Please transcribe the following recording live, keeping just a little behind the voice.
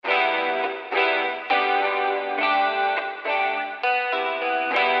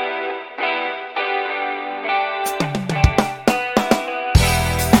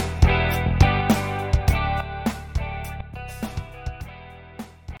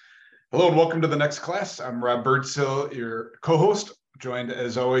Hello and welcome to the next class. I'm Rob Birdsell, your co-host, joined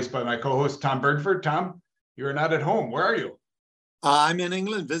as always by my co-host, Tom Burnford. Tom, you're not at home. Where are you? I'm in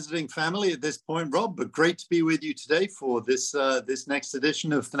England visiting family at this point, Rob, but great to be with you today for this next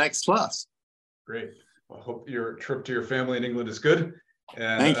edition of the next class. Great. Well, I hope your trip to your family in England is good.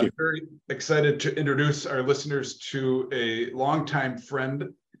 And Thank you. I'm very excited to introduce our listeners to a longtime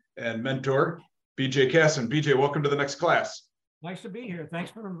friend and mentor, BJ Cassin. BJ, welcome to the next class. Nice to be here. Thanks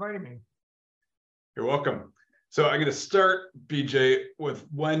for inviting me. You're welcome. So I'm going to start, BJ, with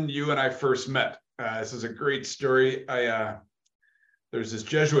when you and I first met. This is a great story. There's this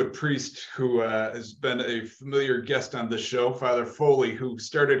Jesuit priest who has been a familiar guest on this show, Father Foley, who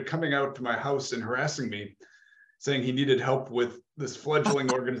started coming out to my house and harassing me, saying he needed help with this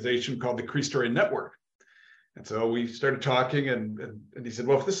fledgling organization called the Cristo Rey Network. And so we started talking, and he said,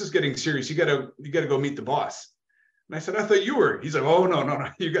 "Well, if this is getting serious, you got to go meet the boss." And I said, "I thought you were." He's like, "Oh, no,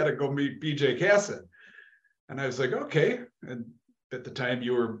 you got to go meet BJ Cassin." And I was like, "Okay." And at the time,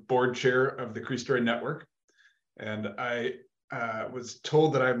 you were board chair of the Cristo Rey Network. And I was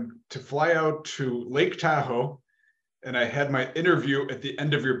told that I'm to fly out to Lake Tahoe, and I had my interview at the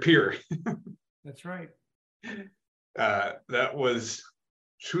end of your pier. That's right. That was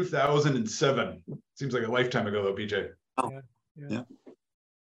 2007. Seems like a lifetime ago, though, BJ. Oh,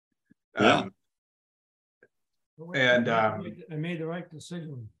 yeah. And I made the right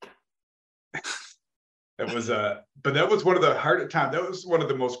decision. That was but that was one of the hardest times. That was one of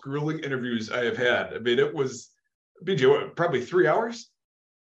the most grueling interviews I have had. I mean, it was, BJ, what, probably 3 hours?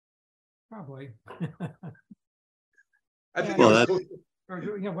 Probably. I think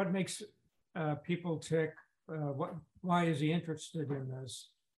what makes people tick? Why is he interested in this?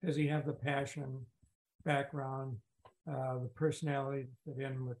 Does he have the passion, background, the personality to fit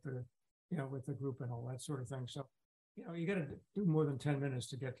in with the group and all that sort of thing? So, you got to do more than 10 minutes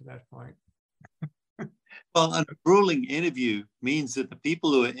to get to that point. Well, a grueling interview means that the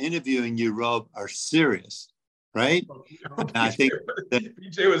people who are interviewing you, Rob, are serious, right? And I think that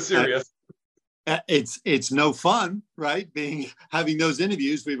BJ was serious. It's no fun, right? Having those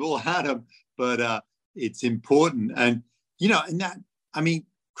interviews, we've all had them, but it's important. And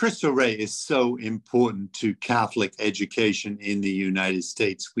Cristo Rey is so important to Catholic education in the United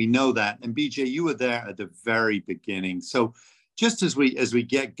States. We know that. And BJ, you were there at the very beginning. So just as we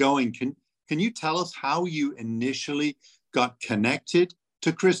get going, can you tell us how you initially got connected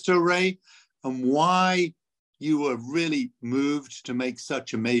to Cristo Rey and why you were really moved to make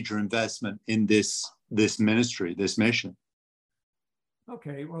such a major investment in this ministry, this mission?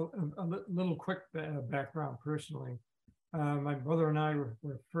 Okay, well, a little quick background personally. My brother and I were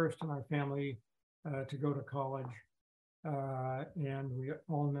first in our family to go to college. And we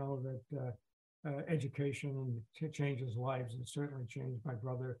all know that education changes lives, and certainly changed my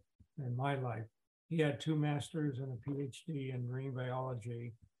brother and my life. He had 2 masters and a PhD in marine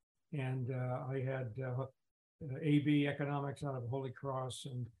biology. And I had AB economics out of Holy Cross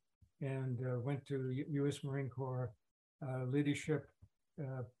and went to U.S. Marine Corps leadership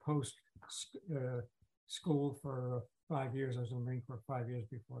post school for 5 years. I was in the Marine Corps 5 years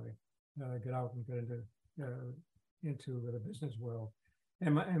before I got out and got into the business world.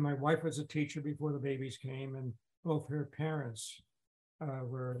 And my wife was a teacher before the babies came, and both her parents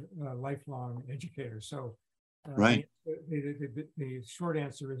were lifelong educators. So right. The short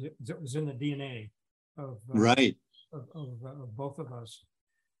answer is it was in the DNA of right. Of both of us.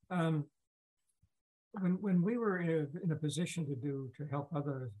 When we were in a position to help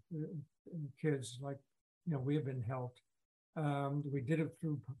other kids, like we have been helped, we did it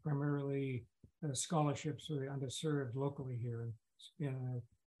through primarily scholarships for the underserved locally here in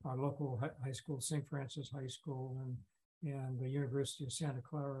our local high school, St. Francis High School, and the University of Santa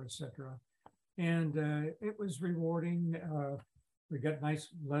Clara, etc. And it was rewarding. We got nice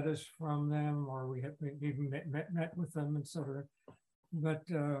letters from them, or we even met with them, etc. But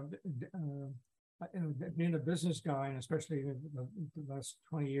being a business guy, and especially the last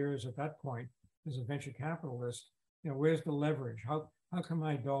 20 years at that point as a venture capitalist, where's the leverage? How can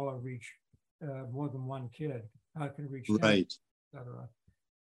my dollar reach more than one kid? How can it reach them, right, etc.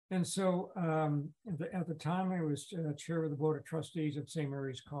 And so at the time, I was chair of the board of trustees at St.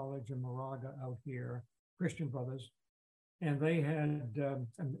 Mary's College in Moraga out here, Christian Brothers. And they had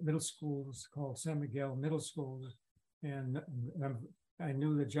middle schools called San Miguel Middle Schools. And I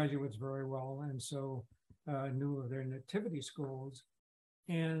knew the Jesuits very well. And so I knew of their nativity schools.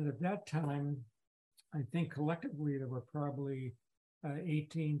 And at that time, I think collectively there were probably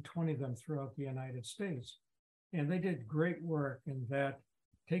 18, 20 of them throughout the United States. And they did great work in that,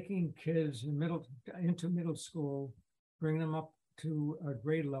 taking kids into middle school, bringing them up to a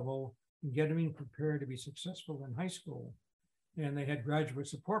grade level and get them prepared to be successful in high school. And they had graduate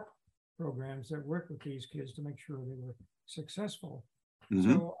support programs that worked with these kids to make sure they were successful.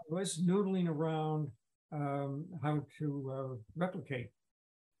 So I was noodling around how to replicate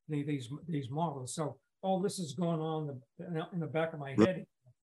these models. So all this is going on in the back of my head,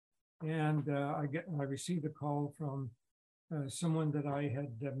 and I received a call from someone that I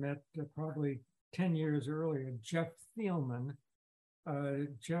had met probably 10 years earlier, Jeff Thielman.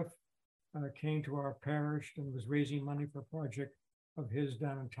 Jeff came to our parish and was raising money for a project of his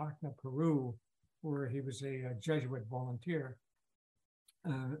down in Tacna, Peru, where he was a Jesuit volunteer.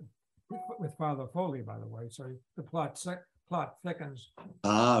 With Father Foley, by the way, so the plot thickens.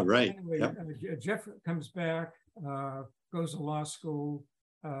 Ah, right. Anyway, yep. Jeff comes back, goes to law school,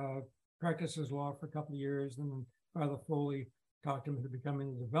 practices law for a couple of years, and then Father Foley talked him into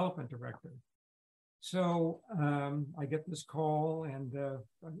becoming the development director. So I get this call, and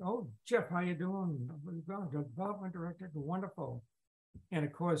oh, Jeff, how you doing? Development director, wonderful. And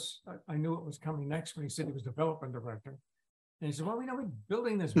of course, I knew it was coming next when he said he was development director. And he said, well, we're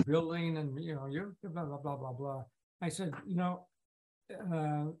building this building, and you're blah, blah, blah, blah, blah. I said,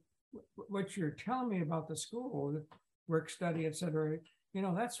 what you're telling me about the school, the work study, et cetera,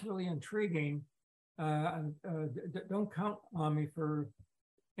 that's really intriguing. Don't count on me for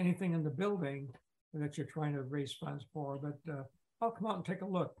anything in the building that you're trying to raise funds for, but I'll come out and take a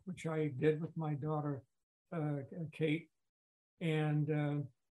look, which I did with my daughter, Kate, and a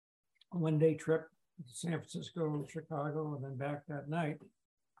one-day trip to San Francisco, Chicago, and then back that night.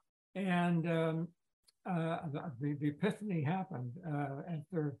 And the epiphany happened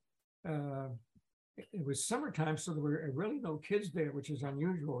after it was summertime, so there were really no kids there, which is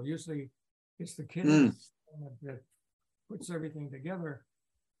unusual. Usually it's the kids that puts everything together.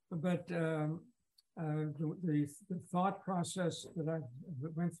 But the thought process that I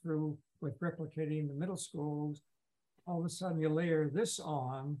went through with replicating the middle schools, all of a sudden you layer this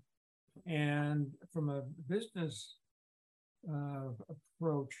on, and from a business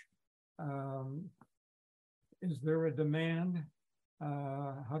approach, is there a demand?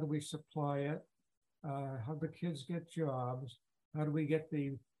 How do we supply it? How do kids get jobs? How do we get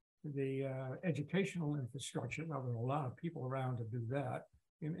the educational infrastructure? Now, there are a lot of people around to do that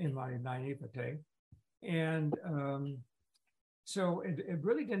in my naivete. And so it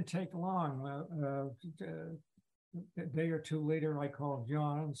really didn't take long. A day or two later, I called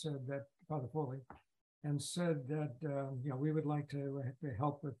John and said that, Father Foley, and said that we would like to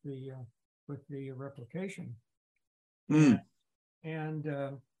help with the replication. And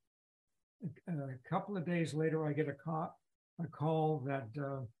a couple of days later, I get a call that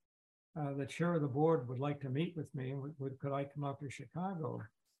the chair of the board would like to meet with me, and could I come out to Chicago?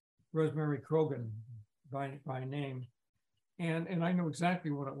 Rosemary Krogan by name, and I knew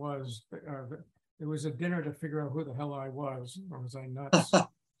exactly what it was. It was a dinner to figure out who the hell I was, or was I nuts?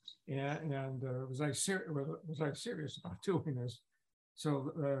 and was I serious about doing this?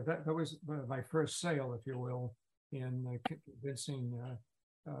 So that was my first sale, if you will, in convincing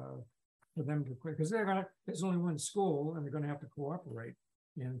for them to quit, because there's only one school, and they're going to have to cooperate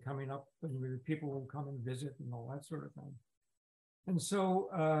in coming up, and people will come and visit and all that sort of thing. And so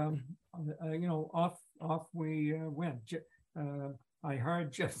off we went. I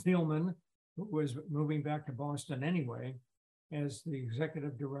hired Jeff Thielman, who was moving back to Boston anyway, as the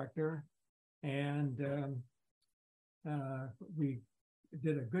executive director. And we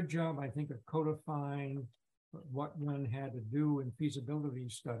did a good job, I think, of codifying what one had to do in feasibility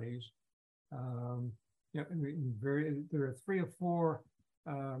studies. There are 3 or 4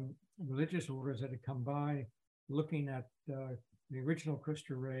 religious orders that had come by looking at the original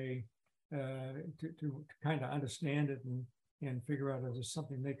Cristo Rey to kind of understand it and figure out if there's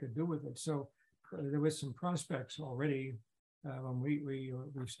something they could do with it. So there was some prospects already when we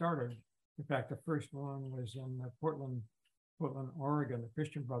started. In fact, the first one was in Portland, Oregon, the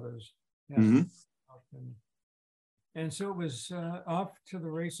Christian Brothers. And so it was off to the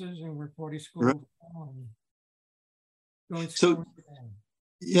races, and we're 40 schools going strong.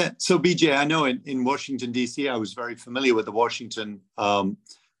 Yeah, so BJ, I know in Washington, D.C., I was very familiar with the Washington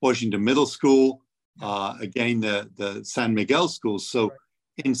Middle School, again, the San Miguel schools. So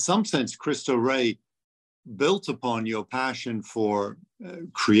in some sense, Cristo Rey built upon your passion for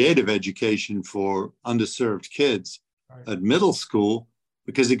creative education for underserved kids at middle school,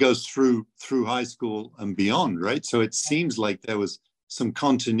 because it goes through high school and beyond, right? So it seems like there was some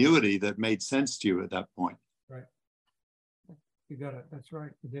continuity that made sense to you at that point. Right. You got it. That's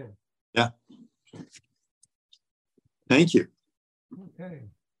right. You did. Yeah. Thank you. Okay.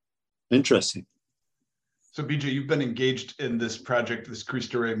 Interesting. So BJ, you've been engaged in this project, this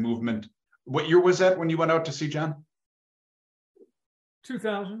Cristo Rey movement. What year was that when you went out to see John?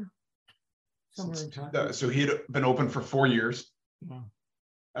 2000, somewhere in time. So he had been open for 4 years. Yeah.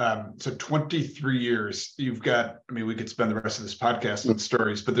 So 23 years. You've got, I mean, we could spend the rest of this podcast on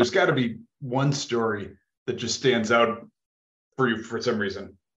stories, but there's got to be one story that just stands out for you for some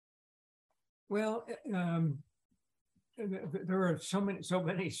reason. Well, there are so many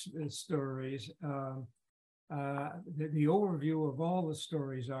stories. The overview of all the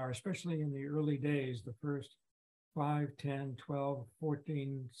stories are, especially in the early days, the first 5, 10, 12,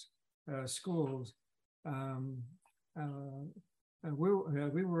 14 schools,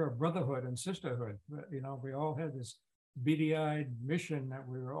 we were a brotherhood and sisterhood. You know, we all had this beady-eyed mission that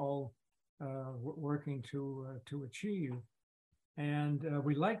we were all working to achieve, and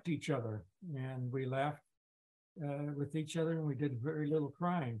we liked each other, and we laughed with each other, and we did very little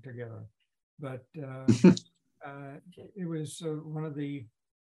crying together. But it was one of the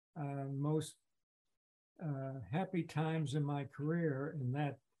most happy times in my career, in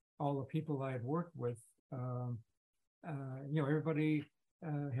that all the people I had worked with, you know, everybody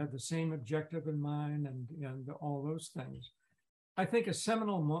had the same objective in mind, and all those things. I think a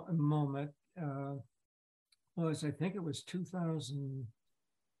seminal moment was, I think it was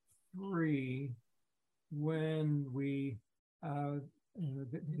 2003, when we, the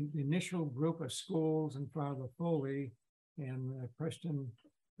initial group of schools and Father Foley and Preston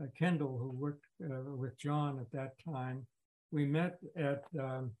Kendall, who worked with John at that time, we met at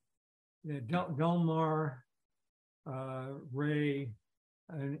Del Mar Ray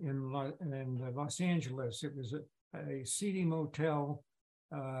in Los Angeles. It was a seedy motel,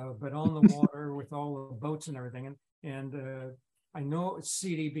 but on the water with all the boats and everything. And I know it's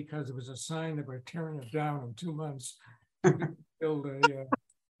seedy because it was a sign that we're tearing it down in 2 months to build a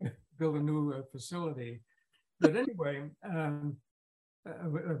new facility. But anyway,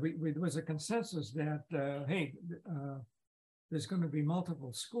 there was a consensus that, hey, there's going to be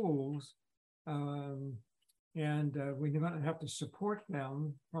multiple schools, and we're going to have to support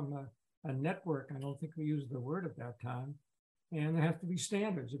them from a network. I don't think we used the word at that time. And there have to be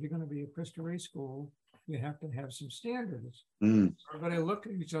standards. If you're going to be a Cristo Rey school, you have to have some standards. Everybody looked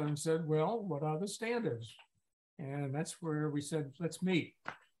at each other and said, well, what are the standards? And that's where we said, let's meet.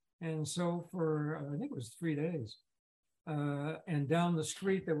 And so for, I think it was 3 days, and down the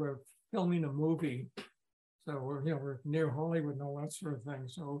street, they were filming a movie. So we're near Hollywood and all that sort of thing.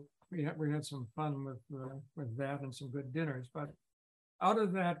 So we had some fun with that, and some good dinners. But out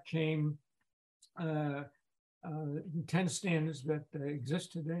of that came the 10 standards that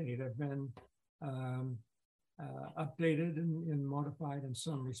exist today. They've been updated and modified in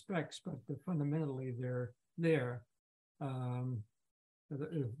some respects, but fundamentally they're there. The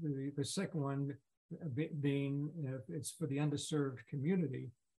second one being it's for the underserved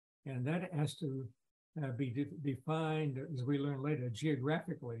community, and that has to be defined, as we learn later,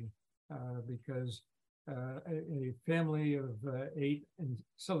 geographically, because a family of 8 in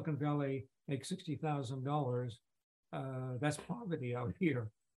Silicon Valley makes $60,000. That's poverty out here.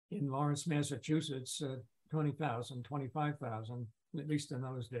 In Lawrence, Massachusetts, 20,000, 25,000, at least in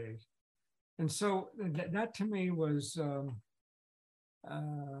those days. And so that to me was a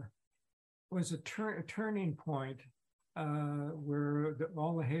turning point where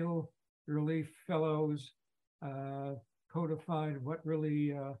all the Hale early fellows codified what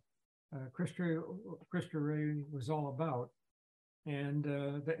really Cristo Rey was all about. And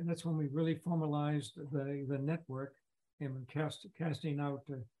that's when we really formalized the network and casting out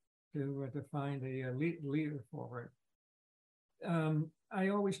to find a leader for it. I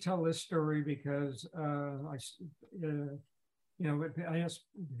always tell this story because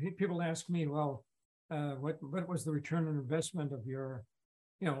people ask me, well, what was the return on investment of your,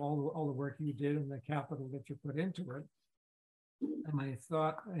 all the work you did and the capital that you put into it? And I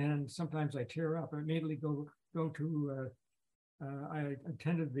thought, and sometimes I tear up. I immediately go to. I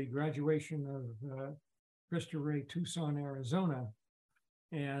attended the graduation of Cristo Rey, Tucson, Arizona,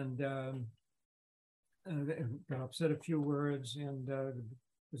 and got upset a few words, and it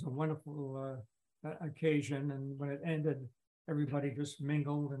was a wonderful occasion. And when it ended, everybody just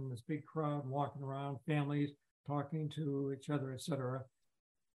mingled in this big crowd, walking around, families talking to each other, etc.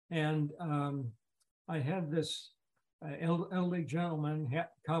 And I had this elderly gentleman,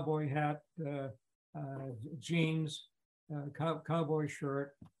 cowboy hat, jeans, cowboy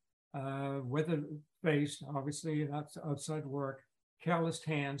shirt, weathered face, obviously outside work, calloused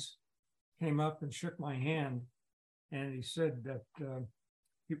hands, came up and shook my hand, and he said that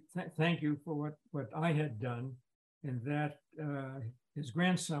thank you for what I had done, and that his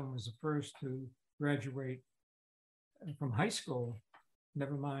grandson was the first to graduate from high school,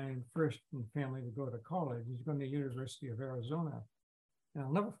 never mind first in family to go to college. He's going to the University of Arizona. And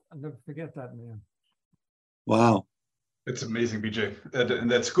I'll never forget that man. Wow. It's amazing, BJ. And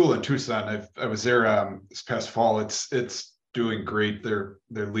that school in Tucson, I was there this past fall. It's doing great. Their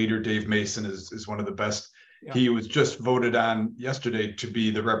leader, Dave Mason, is one of the best. Yeah. He was just voted on yesterday to be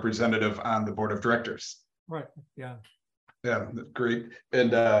the representative on the board of directors. Right. Yeah. Yeah, great.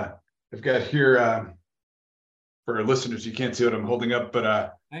 And I've got here for our listeners, you can't see what I'm holding up,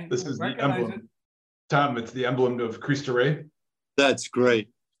 but this is the emblem. Tom, it's the emblem of Cristo Rey. That's great.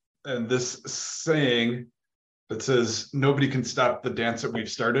 And this saying that says, "Nobody can stop the dance that we've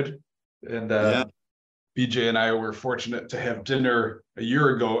started." And BJ and I were fortunate to have dinner a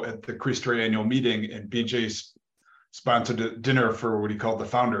year ago at the Cristo Rey annual meeting, and BJ sponsored a dinner for what he called the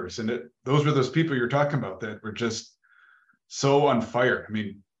founders. And those were those people you're talking about that were just so on fire. I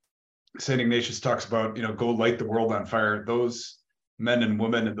mean, St. Ignatius talks about, go light the world on fire. Those men and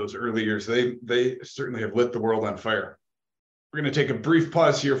women in those early years, they certainly have lit the world on fire. We're going to take a brief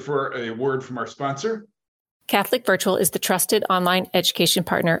pause here for a word from our sponsor. Catholic Virtual is the trusted online education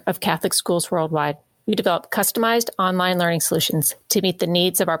partner of Catholic schools worldwide. We develop customized online learning solutions to meet the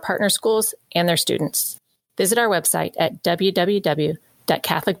needs of our partner schools and their students. Visit our website at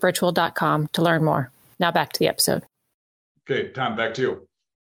www.catholicvirtual.com to learn more. Now back to the episode. Okay, Tom, back to you.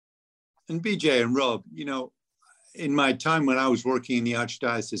 And BJ and Rob, in my time when I was working in the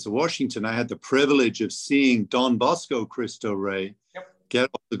Archdiocese of Washington, I had the privilege of seeing Don Bosco Cristo Rey get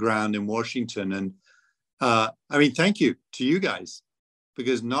off the ground in Washington. And thank you to you guys,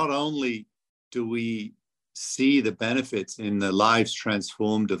 because not only do we see the benefits in the lives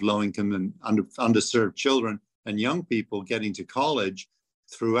transformed of low-income and underserved children and young people getting to college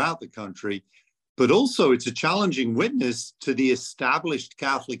throughout the country, but also it's a challenging witness to the established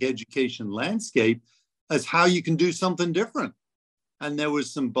Catholic education landscape as how you can do something different. And there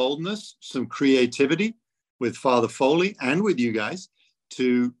was some boldness, some creativity with Father Foley and with you guys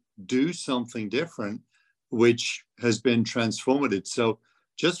to do something different, which has been transformative. So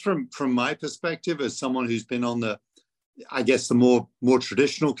just from my perspective, as someone who's been on the more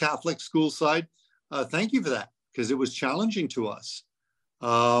traditional Catholic school side, thank you for that, because it was challenging to us.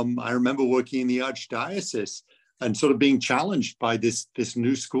 I remember working in the Archdiocese and sort of being challenged by this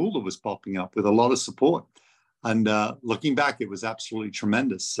new school that was popping up with a lot of support. And looking back, it was absolutely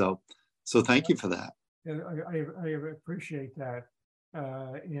tremendous. So thank you for that. I appreciate that.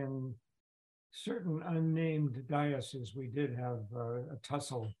 In certain unnamed dioceses, we did have a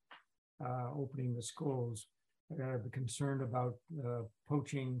tussle opening the schools. They're concerned about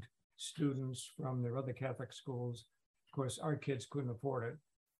poaching students from their other Catholic schools. Of course, our kids couldn't afford it,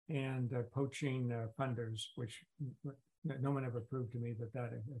 and poaching funders, which no one ever proved to me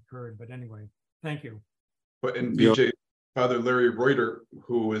that occurred. But anyway, thank you. But in BJ, Father Larry Reuter,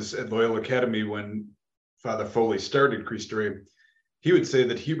 who was at Loyola Academy when Father Foley started Cristo Rey, he would say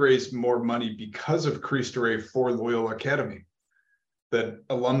that he raised more money because of Cristo Rey for Loyola Academy. That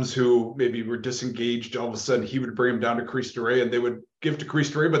alums who maybe were disengaged, all of a sudden he would bring them down to Cristo Rey and they would give to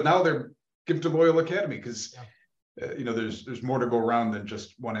Cristo Rey, but now they're give to Loyola Academy because there's more to go around than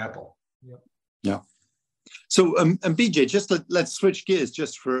just one apple. Yeah. So and BJ, just let's switch gears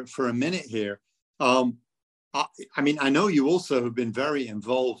just for a minute here. I know you also have been very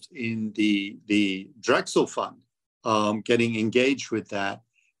involved in the Drexel Fund, getting engaged with that.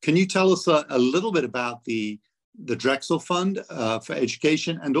 Can you tell us a little bit about the Drexel Fund for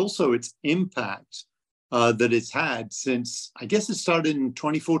education and also its impact that it's had since, I guess it started in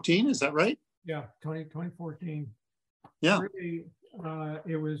 2014, is that right? Yeah, 2014. Yeah. Really,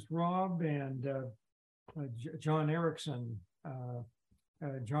 it was Rob and John Erickson.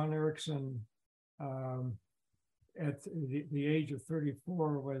 John Erickson, at the age of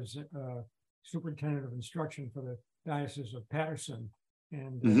 34, was superintendent of instruction for the Diocese of Patterson,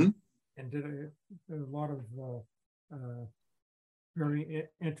 and did a lot of very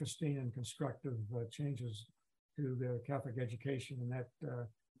interesting and constructive changes to the Catholic education in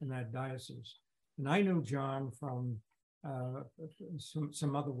that diocese. And I knew John from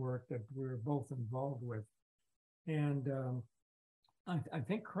some other work that we were both involved with, and I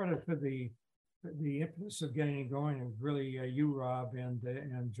think credit for the impetus of getting it going is really you, Rob, and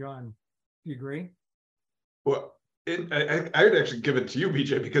John. Do you agree? Well, I'd actually give it to you,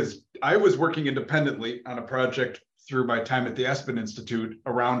 BJ, because I was working independently on a project through my time at the Aspen Institute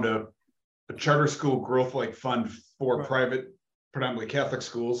around a charter school growth-like fund for private, predominantly Catholic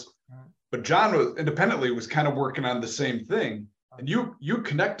schools. But John was kind of working on the same thing, and you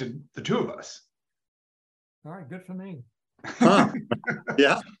connected the two of us. All right, good for me. Huh.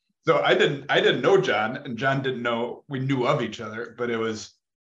 Yeah. So I didn't know John, and John didn't know we knew of each other, but it was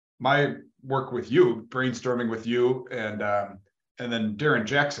my work with you, brainstorming with you, and then Darren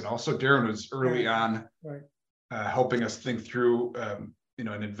Jackson. Also, Darren was early on, right. helping us think through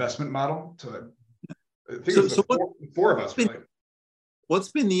an investment model. So I think it was the four of us, really.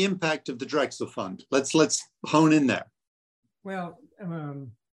 What's been the impact of the Drexel Fund? Let's hone in there. Well,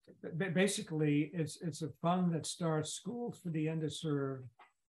 basically, it's a fund that starts schools for the underserved.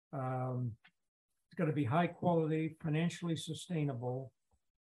 It's got to be high quality, financially sustainable,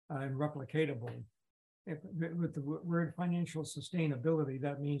 and replicatable. With the word financial sustainability,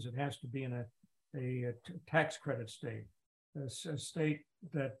 that means it has to be in a tax credit state, a state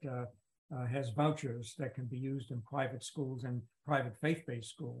that has vouchers that can be used in private schools and private faith-based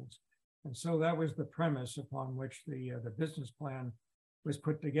schools. And so that was the premise upon which the business plan was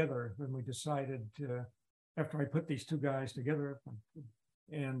put together when we decided after I put these two guys together,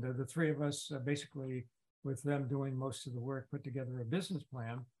 and the three of us basically with them doing most of the work, put together a business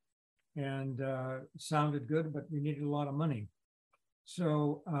plan, and sounded good, but we needed a lot of money.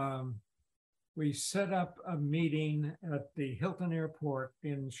 So we set up a meeting at the Hilton Airport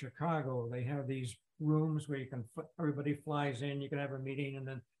in Chicago. They have these rooms where everybody flies in, you can have a meeting, and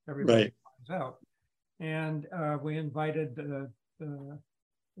then everybody flies out. And we invited a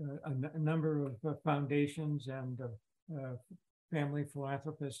number of foundations and family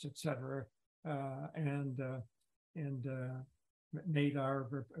philanthropists, et cetera, and made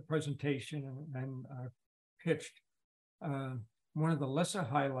our presentation and pitched. One of the lesser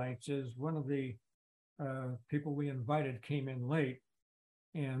highlights is one of the people we invited came in late,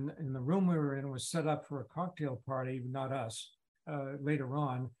 and in the room we were in was set up for a cocktail party, not us, later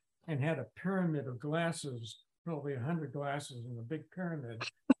on, and had a pyramid of glasses, probably 100 glasses in a big pyramid.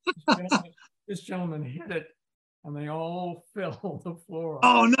 This gentleman hit it, and they all fell the floor.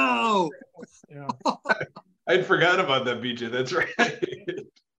 Oh no! Yeah. I'd forgot about that, BJ. That's right.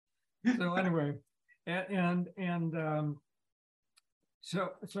 So anyway,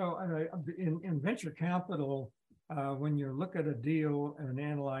 so in venture capital, when you look at a deal and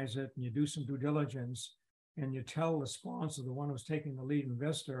analyze it, and you do some due diligence, and you tell the sponsor, the one who's taking the lead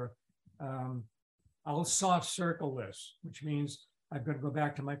investor, I'll soft circle this, which means I've got to go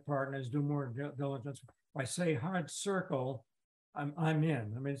back to my partners, do more diligence. If I say hard circle, I'm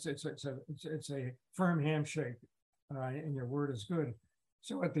in. I mean, it's a firm handshake, and your word is good.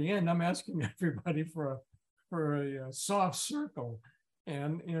 So at the end, I'm asking everybody for a soft circle,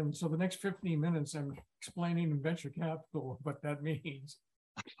 and so the next 15 minutes, I'm explaining in venture capital what that means.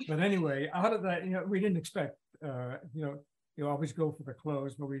 But anyway, out of that, we didn't expect, you always go for the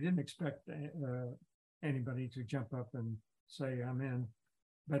close, but we didn't expect anybody to jump up and say I'm in.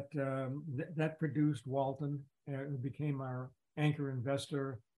 But that produced Walton, who became our anchor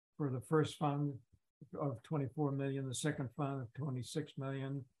investor for the first fund of 24 million, the second fund of 26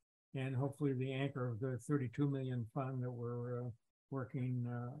 million, and hopefully the anchor of the 32 million fund that we're working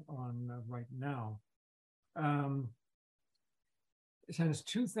on right now. Since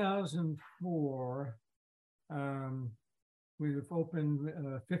 2004, we've opened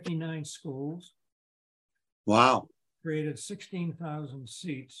 59 schools. Wow. Created 16,000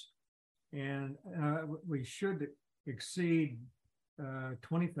 seats, and we should exceed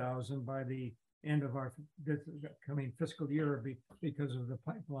 20,000 by the end of our coming fiscal year because of the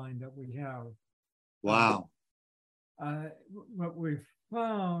pipeline that we have. Wow. What we've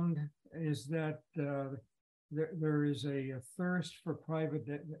found is that there is a thirst for private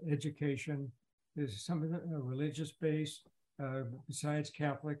education. There's some of the religious based, besides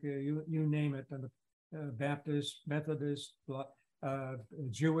Catholic, you name it, and Baptist, Methodist,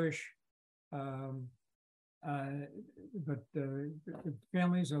 Jewish, but the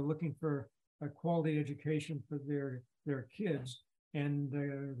families are looking for a quality education for their kids, and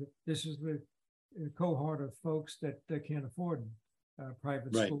this is the cohort of folks that can't afford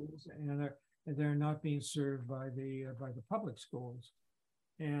private schools, and they're not being served by the public schools,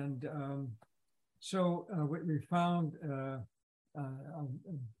 and so what we found.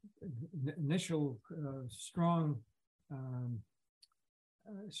 Initial strong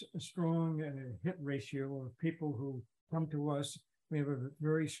hit ratio of people who come to us. We have a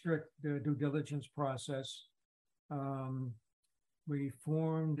very strict due diligence process. We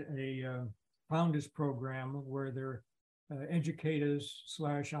formed a founders program where they're educators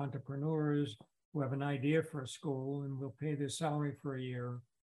 / entrepreneurs who have an idea for a school, and we'll pay their salary for a year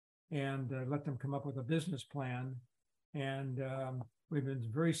and let them come up with a business plan. And we've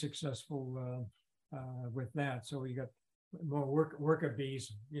been very successful with that. So we got more worker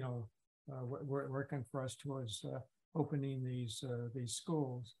bees, working for us towards opening these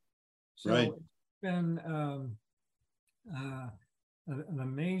schools. So Right. it's been an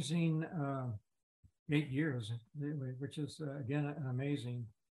amazing 8 years, which is again amazing.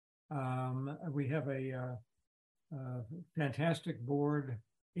 We have a fantastic board,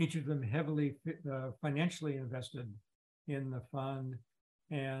 each of them heavily financially invested in the fund,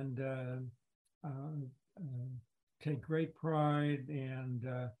 and take great pride and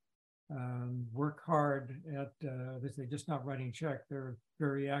work hard at this. They're just not writing check. They're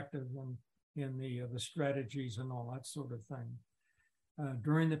very active in the strategies and all that sort of thing.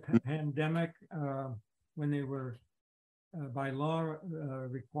 During the pandemic, when they were by law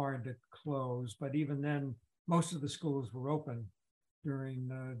required to close, but even then, most of the schools were open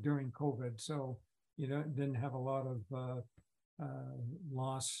during COVID. So you didn't have a lot of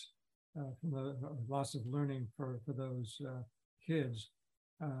loss from the loss of learning for those kids.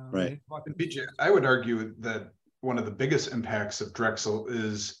 Right. BJ, I would argue that one of the biggest impacts of Drexel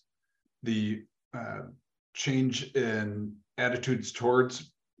is the change in attitudes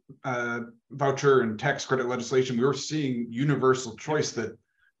towards voucher and tax credit legislation. We were seeing universal choice that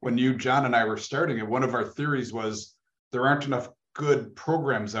when John, and I were starting it, one of our theories was there aren't enough good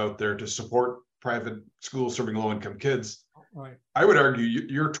programs out there to support private schools serving low-income kids. Right. I would argue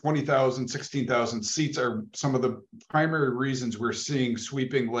your 20,000, 16,000 seats are some of the primary reasons we're seeing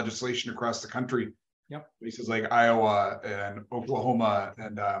sweeping legislation across the country. Yep. Places like Iowa and Oklahoma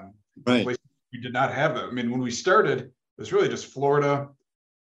and Right. places we did not have them. I mean, when we started, it was really just Florida,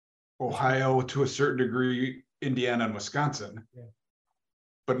 Ohio, to a certain degree, Indiana and Wisconsin. Yeah.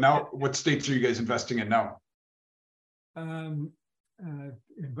 But now, what states are you guys investing in now?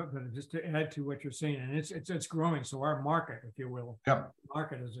 But just to add to what you're saying, and it's growing. So our market, if you will,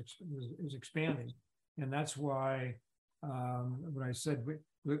 market is expanding, and that's why when I said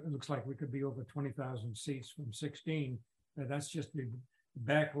it looks like we could be over 20,000 seats from 16. That's just the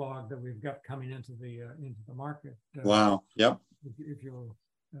backlog that we've got coming into the market. Wow. Yep. If you'll,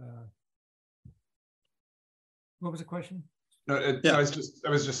 what was the question? No, I was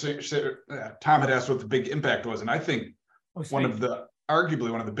just saying. Tom had asked what the big impact was, and I think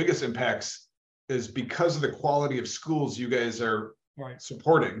arguably one of the biggest impacts is because of the quality of schools you guys are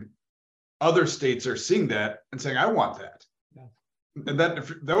supporting. Other states are seeing that and saying, "I want that." Yeah. And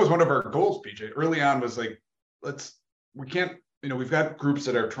that was one of our goals, BJ. Early on was like, we can't, we've got groups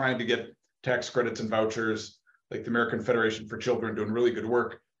that are trying to get tax credits and vouchers, like the American Federation for Children, doing really good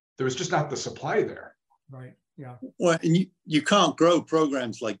work. There was just not the supply there. Right. Yeah. Well, and you can't grow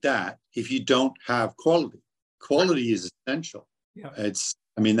programs like that if you don't have quality. Quality is essential. Yeah.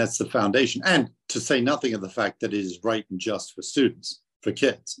 That's the foundation. And to say nothing of the fact that it is right and just for students, for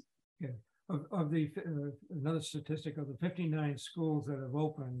kids. Yeah. Of the another statistic, of the 59 schools that have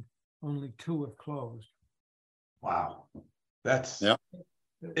opened, only 2 have closed. Wow. That's to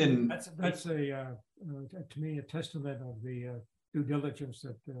me a testament of the due diligence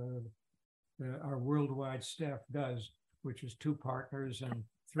that our worldwide staff does, which is 2 partners and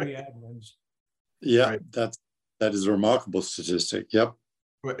 3 admins. Yeah, right. That is a remarkable statistic. Yep.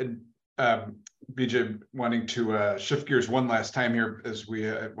 And BJ, wanting to shift gears one last time here, as we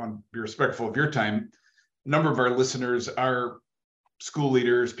want to be respectful of your time. A number of our listeners are school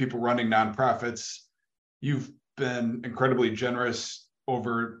leaders, people running nonprofits. You've been incredibly generous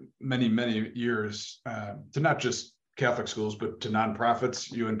over many, many years to not just Catholic schools, but to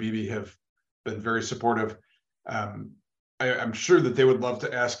nonprofits. You and BB have been very supportive. I'm sure that they would love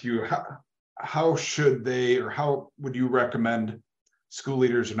to ask you, how should they, or how would you recommend school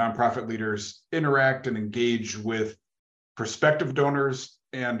leaders or nonprofit leaders interact and engage with prospective donors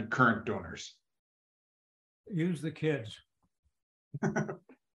and current donors? Use the kids.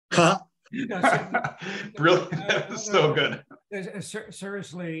 Huh? Brilliant. That is so good.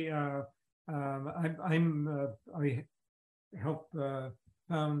 Seriously, I helped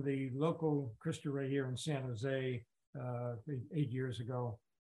found the local Cristo Rey here in San Jose 8 years ago.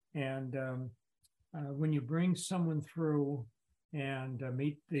 And when you bring someone through and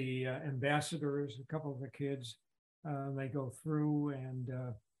meet the ambassadors, a couple of the kids, they go through and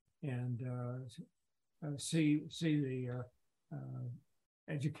see the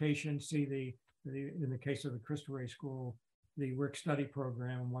education, see the in the case of the Cristo Rey School, the work study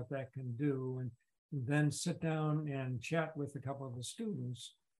program and what that can do, and then sit down and chat with a couple of the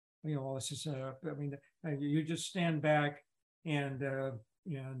students. It's just you just stand back and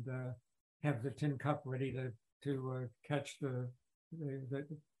have the tin cup ready to catch the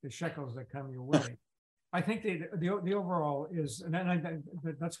shekels that come your way. I think the overall is, and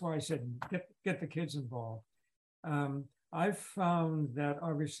that's why I said get the kids involved. I've found that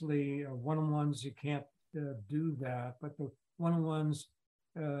obviously one-on-ones you can't do that, but the one-on-ones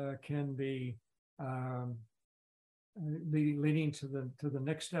can be leading to the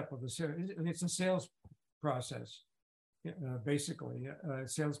next step of the sales. It's a sales process, basically,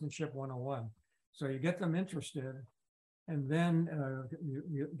 salesmanship 101. So you get them interested, and then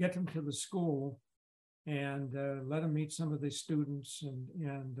you get them to the school and let them meet some of the students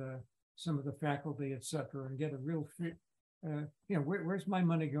and some of the faculty, et cetera, and get a real, where's my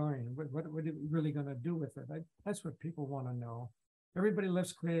money going? What are we really going to do with it? That's what people want to know. Everybody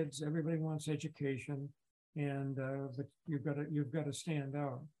loves kids. Everybody wants education, and but you've got to stand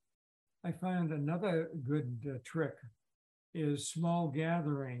out. I found another good trick is small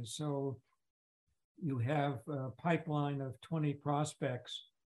gatherings. So you have a pipeline of 20 prospects.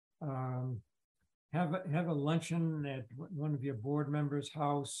 Have a luncheon at one of your board members'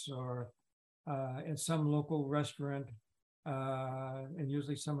 house or at some local restaurant, and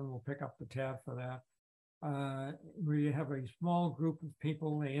usually someone will pick up the tab for that. Where you have a small group of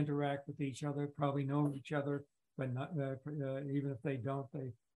people, they interact with each other, probably know each other, but not even if they don't,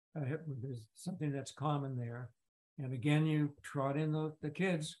 there's something that's common there. And again, you trot in the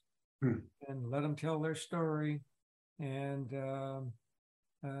kids and let them tell their story. And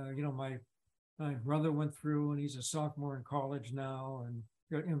my brother went through, and he's a sophomore in college now, and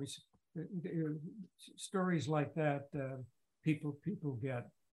stories like that people get.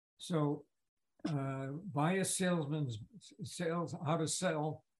 So buy a salesman's how to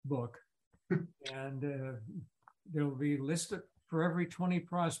sell book, and there'll be listed for every 20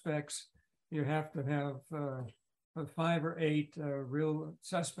 prospects. You have to have 5 or 8 real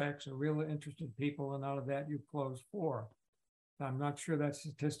suspects or real interested people, and out of that you close 4. I'm not sure that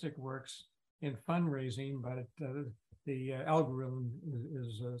statistic works in fundraising, but the algorithm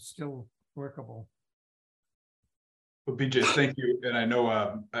is still workable. Well, BJ, thank you. And I know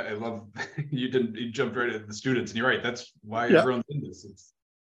I love you jumped right at the students, and you're right. That's why everyone's in this. It's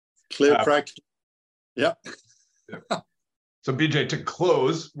clear practice. Yep. So BJ, to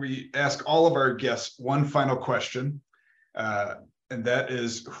close, we ask all of our guests one final question, and that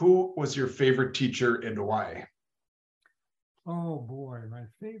is, who was your favorite teacher and why? Oh boy, my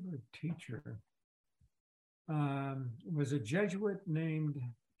favorite teacher was a Jesuit named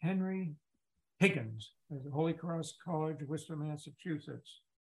Henry Higgins at Holy Cross College, Worcester, Massachusetts.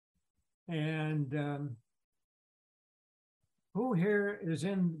 And who here is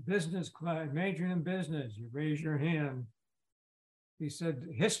in business class, majoring in business? You raise your hand. He said,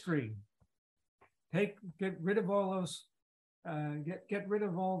 history. Get rid of all those, get rid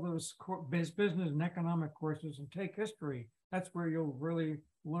of all those business and economic courses and take history. That's where you'll really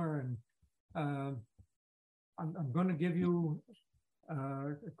learn. I'm going to give you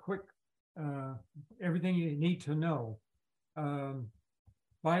a quick, everything you need to know.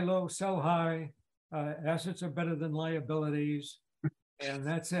 Buy low, sell high, assets are better than liabilities, and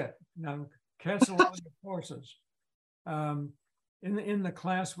that's it. Now, cancel all your courses. In the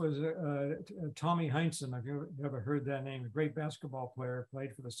class was Tommy Heinsohn. Have you ever heard that name? A great basketball player,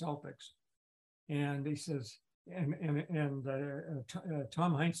 played for the Celtics. And he says, Tom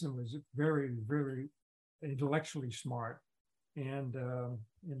Heinsohn was very, very intellectually smart, and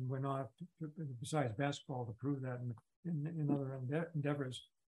went off besides basketball to prove that in other endeavors.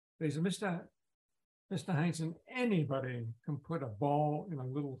 But he said, Mr. Heinsohn, anybody can put a ball in a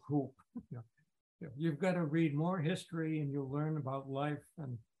little hoop. You've got to read more history, and you'll learn about life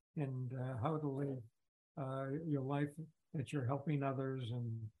and how to live your life that you're helping others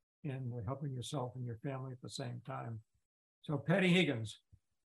and helping yourself and your family at the same time. So Patty Higgins.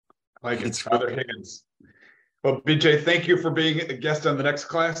 I like it, Father Higgins. Well, BJ, thank you for being a guest on the next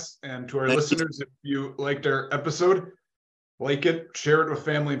class. And to our listeners, if you liked our episode, like it, share it with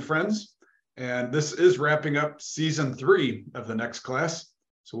family and friends. And this is wrapping up season 3 of the next class.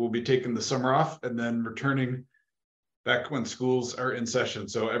 So we'll be taking the summer off and then returning back when schools are in session.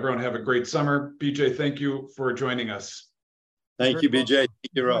 So everyone have a great summer. BJ, thank you for joining us. Thank you, BJ. Thank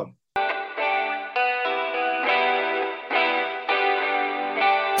you, Rob.